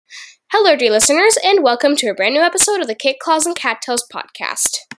Hello, dear listeners, and welcome to a brand new episode of the Kit Claus and Cattails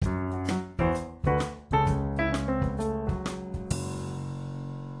podcast.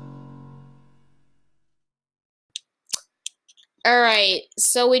 Alright,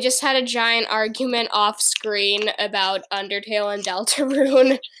 so we just had a giant argument off-screen about Undertale and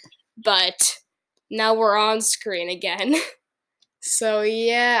Deltarune, but now we're on screen again. So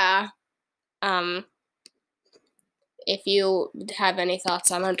yeah, if you have any thoughts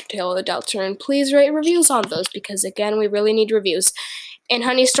on Undertale or Deltarune, please rate reviews on those, because again, we really need reviews. And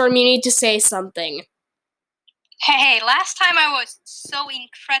Honeystorm, you need to say something. Hey, last time I was so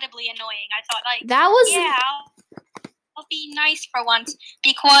incredibly annoying. I thought, I'll be nice for once.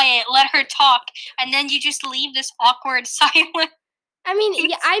 Be quiet, let her talk, and then you just leave this awkward silence. I mean,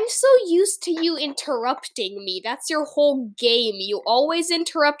 yeah, I'm so used to you interrupting me. That's your whole game. You always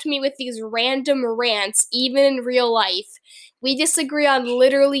interrupt me with these random rants, even in real life. We disagree on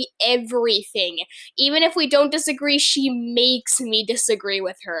literally everything. Even if we don't disagree, she makes me disagree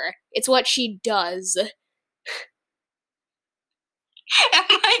with her. It's what she does. Am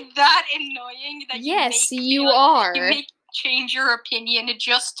I that annoying that you are. You make change your opinion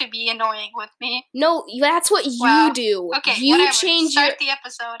just to be annoying with me? No, that's what you do. Okay, you whatever. change Start the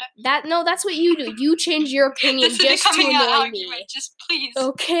episode. That's what you do. You change your opinion just to annoy me. Just please.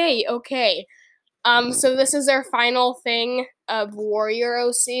 Okay. So this is our final thing of Warrior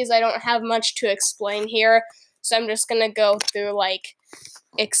OCs. I don't have much to explain here, so I'm just gonna go through,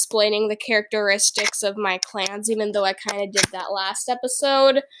 explaining the characteristics of my clans, even though I kind of did that last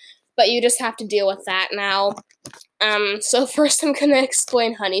episode, but you just have to deal with that now. So first I'm gonna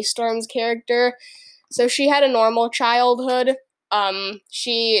explain Honeystorm's character. So she had a normal childhood.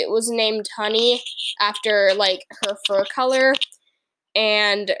 She was named Honey after, her fur color,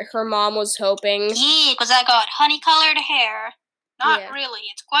 and her mom was hoping... Yeah, because I got honey-colored hair. Not really.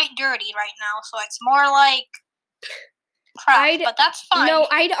 It's quite dirty right now, so it's more like... crap, but that's fine. No,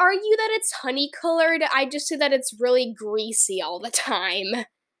 I'd argue that it's honey-colored. I'd just say that it's really greasy all the time.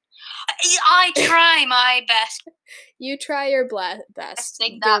 I try my best. You try your best. I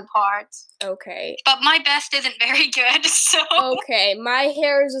think that part. Okay. But my best isn't very good, so... Okay, my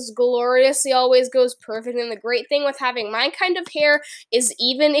hair is as glorious. It always goes perfect, and the great thing with having my kind of hair is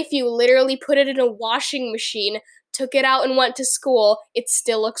even if you literally put it in a washing machine, took it out and went to school, it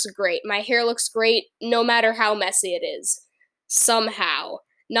still looks great. My hair looks great no matter how messy it is. Somehow.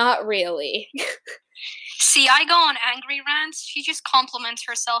 Not really. See, I go on angry rants. She just compliments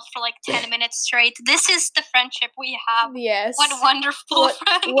herself for 10 minutes straight. This is the friendship we have. Yes. What wonderful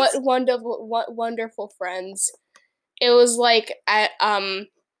friends. What wonderful friends. It was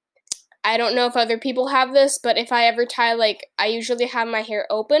I don't know if other people have this, but if I ever tie, I usually have my hair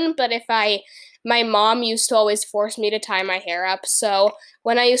open, but my mom used to always force me to tie my hair up, so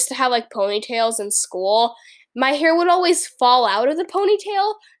when I used to have, ponytails in school, my hair would always fall out of the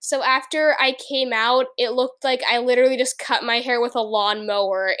ponytail, so after I came out, it looked like I literally just cut my hair with a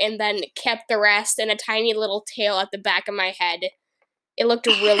lawnmower and then kept the rest in a tiny little tail at the back of my head. It looked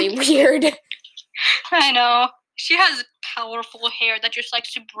really weird. I know. She has powerful hair that just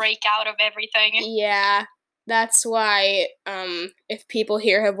likes to break out of everything. Yeah, that's why, if people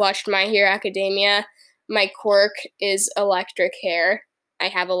here have watched My Hero Academia, my quirk is electric hair. I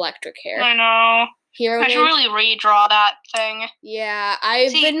have electric hair. I know. I should really redraw that thing. Yeah,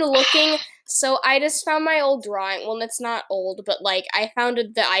 I've been looking, so I just found my old drawing, well, it's not old, but, I found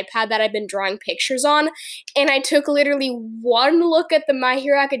the iPad that I've been drawing pictures on, and I took literally one look at the My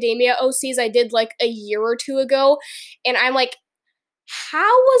Hero Academia OCs I did, a year or two ago, and I'm like,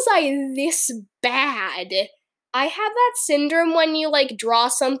 how was I this bad? I have that syndrome when you, draw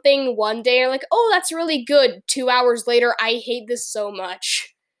something one day, and oh, that's really good. 2 hours later, I hate this so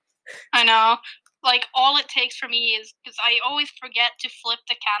much. I know. All it takes for me is, because I always forget to flip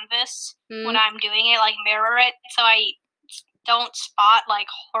the canvas when I'm doing it, mirror it, so I don't spot,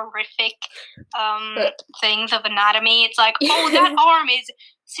 horrific, things of anatomy. It's oh, that arm is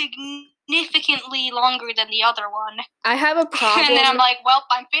significantly longer than the other one. I have a problem. And then I'm well,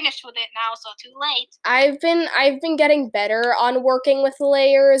 I'm finished with it now, so too late. I've been getting better on working with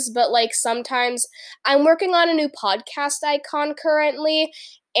layers, but, sometimes I'm working on a new podcast icon currently,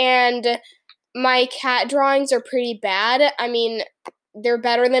 and my cat drawings are pretty bad. I mean, they're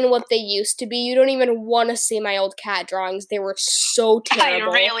better than what they used to be. You don't even want to see my old cat drawings. They were so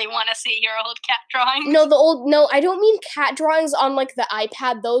terrible. I really want to see your old cat drawings. No, I don't mean cat drawings on, like, the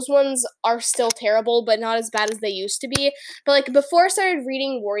iPad. Those ones are still terrible, but not as bad as they used to be. But, like, before I started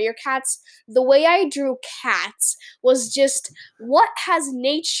reading Warrior Cats, the way I drew cats was just, what has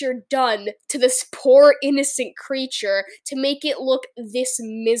nature done to this poor, innocent creature to make it look this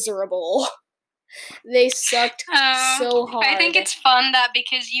miserable? They sucked so hard. I think it's fun that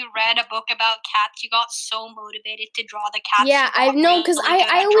because you read a book about cats, you got so motivated to draw the cats. Yeah, I know, because really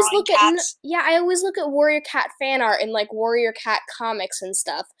I always look cats. I always look at Warrior Cat fan art and, like, Warrior Cat comics and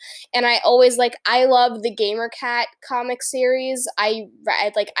stuff, and I always, like, I love the Gamer Cat comic series. I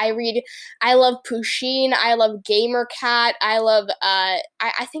love Pusheen. I love Gamer Cat. I love I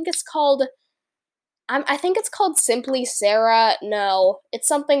think it's called. I think it's called Simply Sarah. No, it's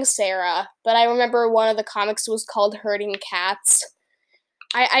something Sarah. But I remember one of the comics was called Herding Cats.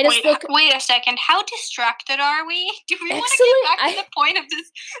 Wait a second. How distracted are we? Do we want to get back to the point of this?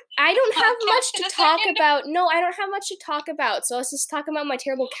 I don't have much to talk about. No, I don't have much to talk about. So let's just talk about my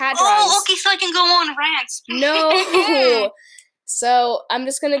terrible cat drawings. Oh, okay. So I can go on rants. No. So I'm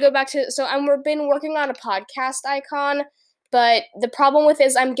just gonna go back to. So I've been working on a podcast icon. But the problem with it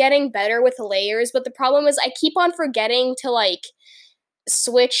is I'm getting better with layers, but the problem is I keep on forgetting to, like,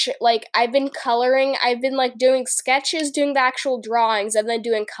 switch, like, I've been like, doing sketches, doing the actual drawings, and then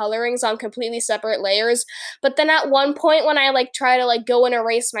doing colorings on completely separate layers, but then at one point when I, like, try to, like, go and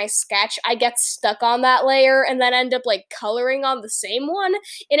erase my sketch, I get stuck on that layer, and then end up, like, coloring on the same one,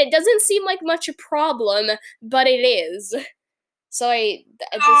 and it doesn't seem like much a problem, but it is. So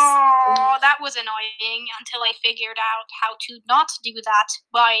that was annoying until I figured out how to not do that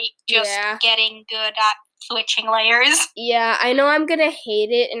by just getting good at switching layers. Yeah, I know I'm gonna hate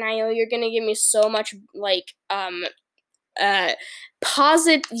it, and I know you're gonna give me so much, like,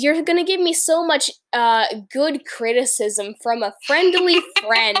 you're gonna give me so much, good criticism from a friendly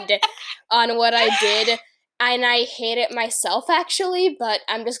friend on what I did. And I hate it myself, actually, but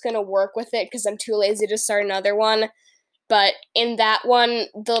I'm just gonna work with it because I'm too lazy to start another one. But in that one,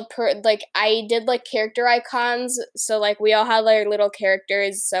 I did, like, character icons, so, like, we all had our little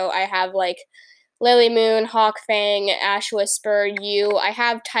characters, so I have, like, Lily Moon, Hawk Fang, Ash Whisper, you. I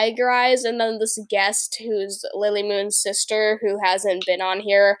have Tiger Eyes, and then this guest who's Lily Moon's sister, who hasn't been on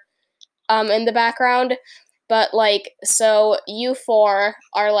here, in the background. But, like, so you four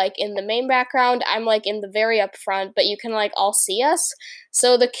are, like, in the main background, I'm, like, in the very up front, but you can, like, all see us.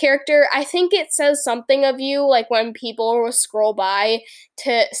 So the character, I think it says something of you, like, when people will scroll by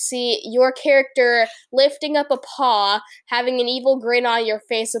to see your character lifting up a paw, having an evil grin on your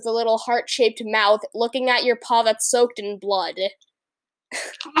face with a little heart-shaped mouth, looking at your paw that's soaked in blood.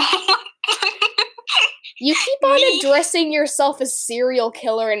 You keep on addressing yourself as serial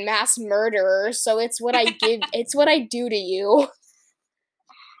killer and mass murderer, so it's what I do to you.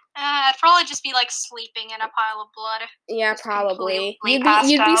 I'd probably just be, like, sleeping in a pile of blood. Yeah, probably. You'd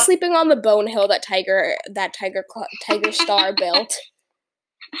be sleeping on the bone hill that Tiger Star built.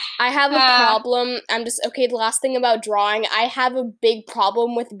 I have a problem. The last thing about drawing, I have a big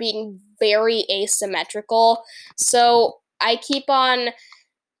problem with being very asymmetrical. So I keep on,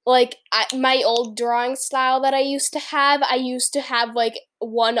 like, my old drawing style that I used to have, like,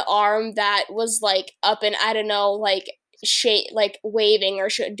 one arm that was, like, up and, I don't know, like, like, waving or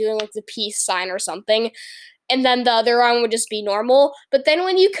doing, like, the peace sign or something, and then the other arm would just be normal. But then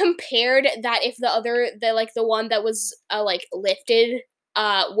when you compared that, if the one that was, like, lifted,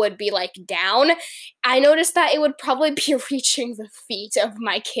 would be, like, down, I noticed that it would probably be reaching the feet of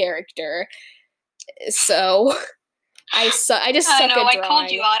my character. So I just suck at drawing. I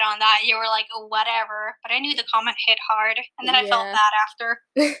called you out on that. You were like, oh, whatever. But I knew the comment hit hard, and then I felt bad after.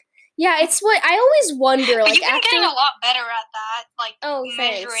 Yeah, it's what I always wonder. But like, you've been getting a lot better at that, like,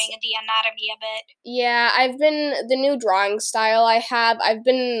 measuring thanks. the anatomy a bit. Yeah, the new drawing style I've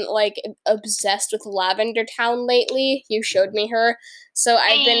been, like, obsessed with Lavender Town lately. You showed me her. So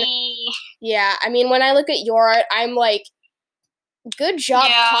I've been, yeah, I mean, when I look at your art, I'm like, good job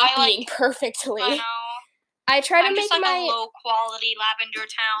copying perfectly. I know. I try to make just, like, a low-quality Lavender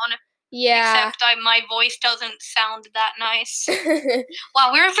Town. Yeah. Except my voice doesn't sound that nice.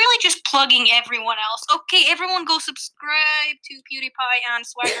 Wow, we're really just plugging everyone else. Okay, everyone go subscribe to PewDiePie and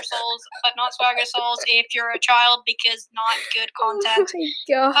Swagger Souls, but not Swagger Souls if you're a child, because not good content. Oh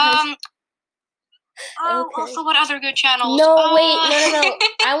my god. Okay. Also, what other good channels? No, wait, no.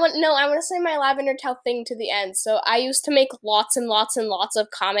 I want to say my Lavender Town thing to the end. So I used to make lots and lots and lots of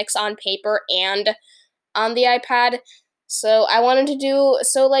comics on paper and on the iPad. So I wanted to do,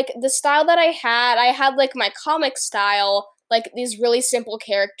 like, the style that I had, like, my comic style, like these really simple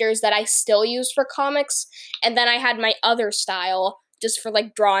characters that I still use for comics, and then I had my other style just for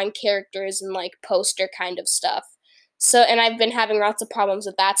like drawing characters and like poster kind of stuff. So, and I've been having lots of problems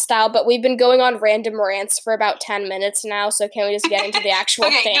with that style, but we've been going on random rants for about 10 minutes now, so can we just get into the actual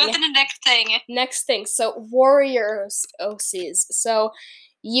okay, thing? Okay, go to the next thing. Next thing, so warrior OCs. So,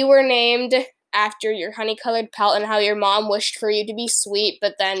 you were named after your honey-colored pelt and how your mom wished for you to be sweet,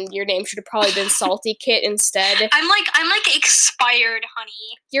 but then your name should have probably been Salty Kit instead. I'm like expired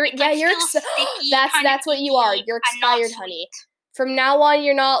honey. You're that's what you are. You're expired honey. From now on,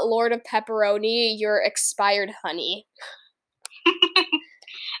 you're not Lord of Pepperoni, you're expired honey.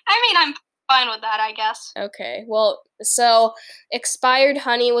 I mean, I'm fine with that, I guess. Okay, well, so expired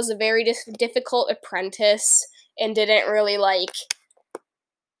honey was a very difficult apprentice and didn't really, like,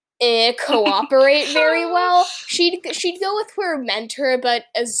 cooperate very well. She'd go with her mentor, but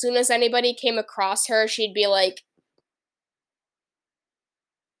as soon as anybody came across her, she'd be like,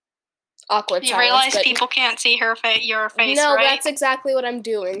 awkward silence. You realize people can't see your face, no, right? that's exactly what I'm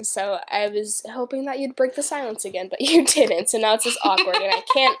doing, so I was hoping that you'd break the silence again, but you didn't, so now it's just awkward, and I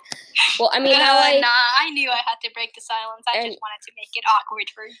can't, well, I mean, now I knew I had to break the silence, I just wanted to make it awkward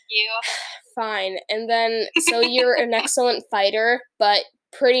for you. Fine, and then, so you're an excellent fighter, but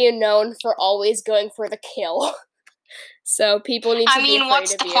pretty known for always going for the kill. So people need to be afraid of you. I mean,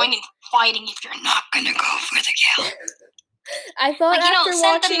 what's the point in fighting if you're not gonna go for the kill? I thought after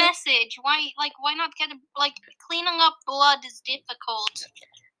send the message. Why not get cleaning up blood is difficult.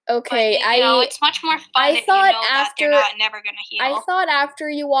 Okay, but, it's much more fun. I thought after you're never gonna heal. I thought after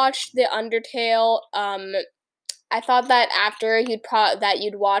you watched the Undertale, I thought that after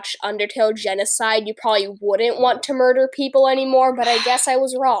you'd watch Undertale Genocide, you probably wouldn't want to murder people anymore. But I guess I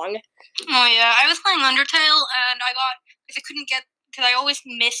was wrong. Oh yeah, I was playing Undertale and because I always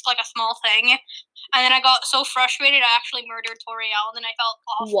missed like a small thing. And then I got so frustrated, I actually murdered Toriel, and I felt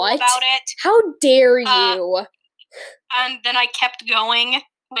awful about it. How dare you? And then I kept going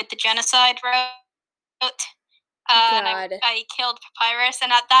with the genocide route. And I killed Papyrus,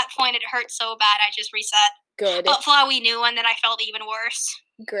 and at that point it hurt so bad I just reset. Good. But Flowey knew, and then I felt even worse.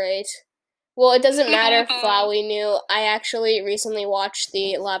 Great. Well, it doesn't matter if Flowey knew. I actually recently watched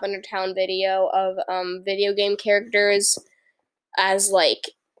the Lavender Town video of video game characters as, like,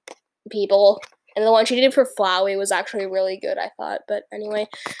 people. And the one she did for Flowey was actually really good, I thought. But anyway,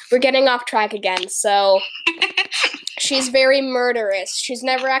 we're getting off track again. So, she's very murderous. She's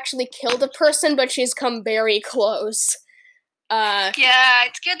never actually killed a person, but she's come very close. Yeah,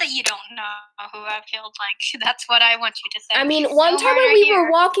 it's good that you don't know who I've killed. Like, that's what I want you to say. I mean, one time when we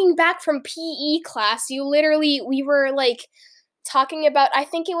were walking back from PE class, we were, like, talking about, I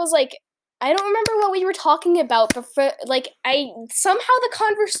think it was, like, I don't remember what we were talking about, but somehow the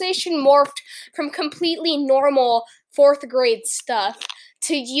conversation morphed from completely normal 4th grade stuff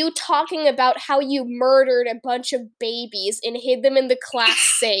to you talking about how you murdered a bunch of babies and hid them in the class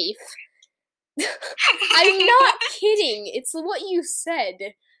safe. I'm not kidding. It's what you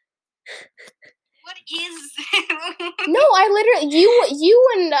said. What is? No, I literally you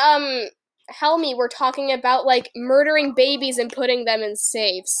and Helmy were talking about like murdering babies and putting them in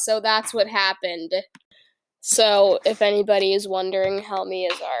safes. So that's what happened. So if anybody is wondering, Helmy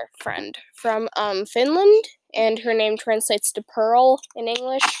is our friend from Finland, and her name translates to Pearl in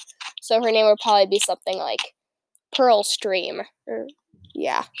English. So her name would probably be something like Pearl Stream.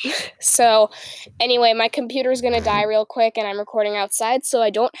 Yeah. So, anyway, my computer's gonna die real quick, and I'm recording outside, so I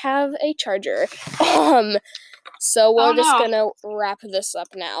don't have a charger. So we're just gonna wrap this up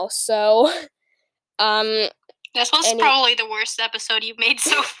now. So, this was probably the worst episode you've made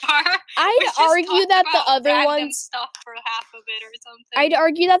so far. I'd argue that the other ones stuff for half of it or something. I'd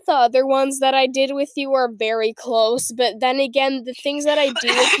argue that the other ones that I did with you are very close, but then again, the things that I do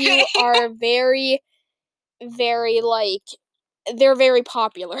with you are very, very like. They're very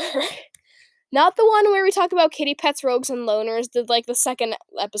popular. Not the one where we talk about kitty pets, rogues, and loners. The second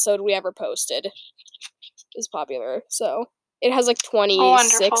episode we ever posted is popular. So it has like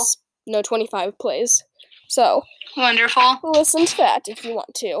 25 plays. So wonderful. Listen to that if you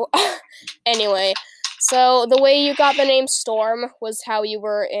want to. Anyway, so the way you got the name Storm was how you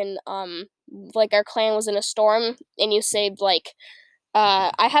were in like our clan was in a storm, and you saved like.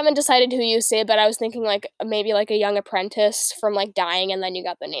 I haven't decided who you say, but I was thinking, like, maybe, like, a young apprentice from, like, dying, and then you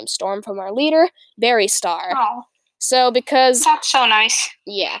got the name Storm from our leader, Berry Star. Oh. So, because... That's so nice.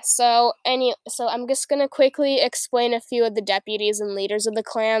 Yeah, so I'm just gonna quickly explain a few of the deputies and leaders of the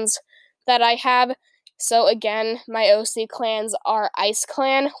clans that I have. So, again, my OC clans are Ice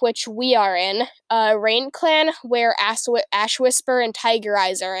Clan, which we are in, Rain Clan, where Ash Whisper and Tiger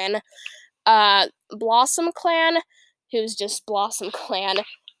Eyes are in, Blossom Clan, who's just Blossom Clan,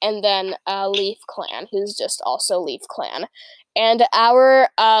 and then Leaf Clan, who's just also Leaf Clan. And our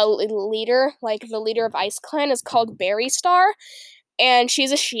leader, like the leader of Ice Clan, is called Berry Star, and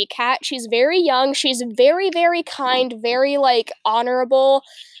she's a she-cat. She's very young. She's very, very kind, very, like, honorable,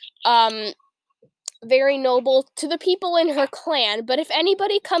 very noble to the people in her clan. But if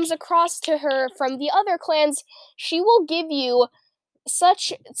anybody comes across to her from the other clans, she will give you so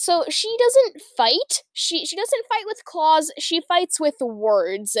she doesn't fight. She doesn't fight with claws. She fights with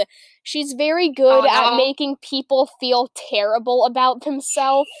words. She's very good at making people feel terrible about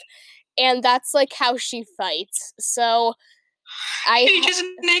themselves, and that's like how she fights. So she just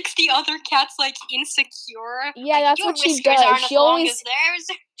makes the other cats like insecure. Yeah, like, that's what she does. She always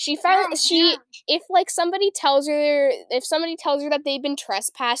if like somebody tells her that they've been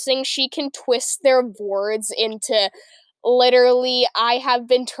trespassing, she can twist their words into literally, we have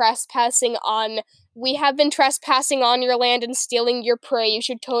been trespassing on your land and stealing your prey. You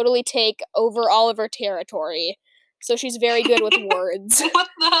should totally take over all of our territory. So she's very good with words. What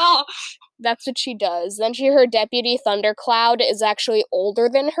the hell? That's what she does. Then her deputy, Thundercloud, is actually older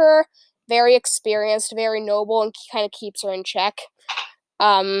than her. Very experienced, very noble, and kind of keeps her in check.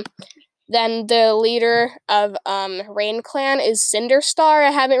 Then the leader of Rain Clan is Cinderstar. I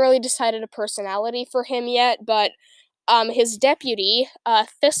haven't really decided a personality for him yet, but his deputy,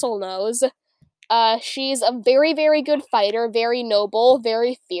 Thistlenose, she's a very, very good fighter, very noble,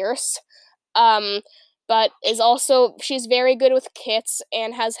 very fierce, but she's very good with kits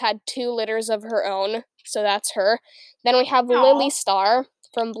and has had 2 litters of her own, so that's her. Then we have Lily Star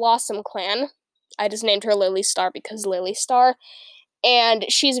from Blossom Clan. I just named her Lily Star because Lily Star, and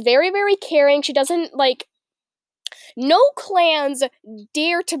she's very, very caring. She doesn't, like, no clans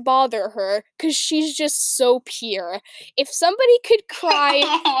dare to bother her because she's just so pure. If somebody could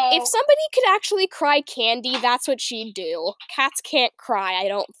actually cry candy, that's what she'd do. Cats can't cry, I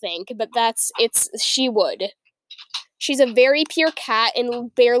don't think, but she would. She's a very pure cat,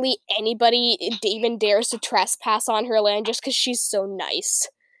 and barely anybody even dares to trespass on her land just because she's so nice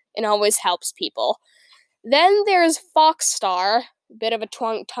and always helps people. Then there's Foxstar. Bit of a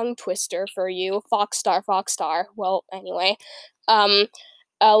tongue twister for you. Foxstar. Well, anyway. A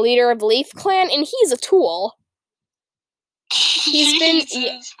leader of Leaf Clan, and he's a tool.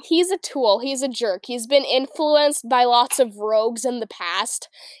 He's a tool. He's a jerk. He's been influenced by lots of rogues in the past,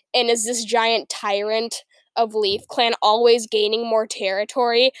 and is this giant tyrant of Leaf Clan, always gaining more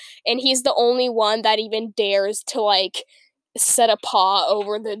territory, and he's the only one that even dares to, like, set a paw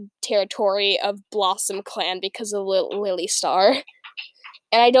over the territory of Blossom Clan because of Lily Star.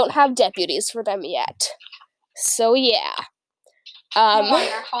 And I don't have deputies for them yet. So yeah.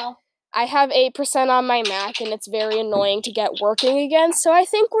 Wonderful. I have 8% on my Mac, and it's very annoying to get working again, so I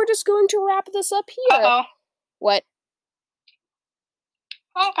think we're just going to wrap this up here. Uh-oh. What?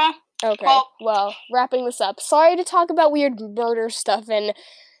 Okay. Well, wrapping this up. Sorry to talk about weird murder stuff and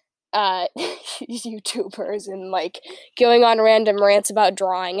YouTubers and, like, going on random rants about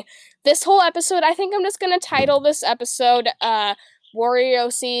drawing. This whole episode, I think I'm just gonna title this episode, Warrior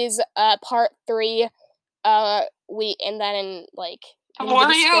OCs, part 3, Warrior OCs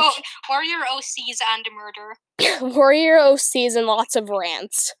and murder. Warrior OCs and lots of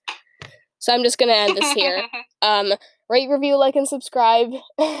rants. So I'm just gonna end this here. Rate, review, like, and subscribe.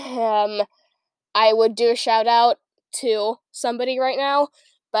 I would do a shout out to somebody right now,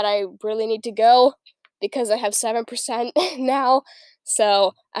 but I really need to go because I have 7% now.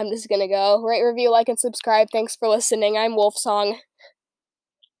 So I'm just gonna go. Rate, review, like, and subscribe. Thanks for listening. I'm Wolfsong.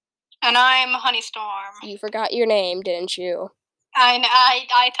 And I'm Honeystorm. You forgot your name, didn't you?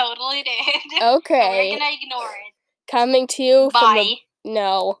 I totally did. Okay. We're gonna ignore it. Coming to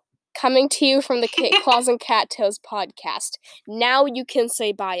you from the Claws and Cattails podcast. Now you can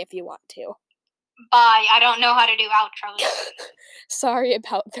say bye if you want to. Bye. I don't know how to do outros. Sorry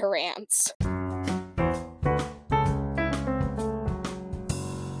about the rants.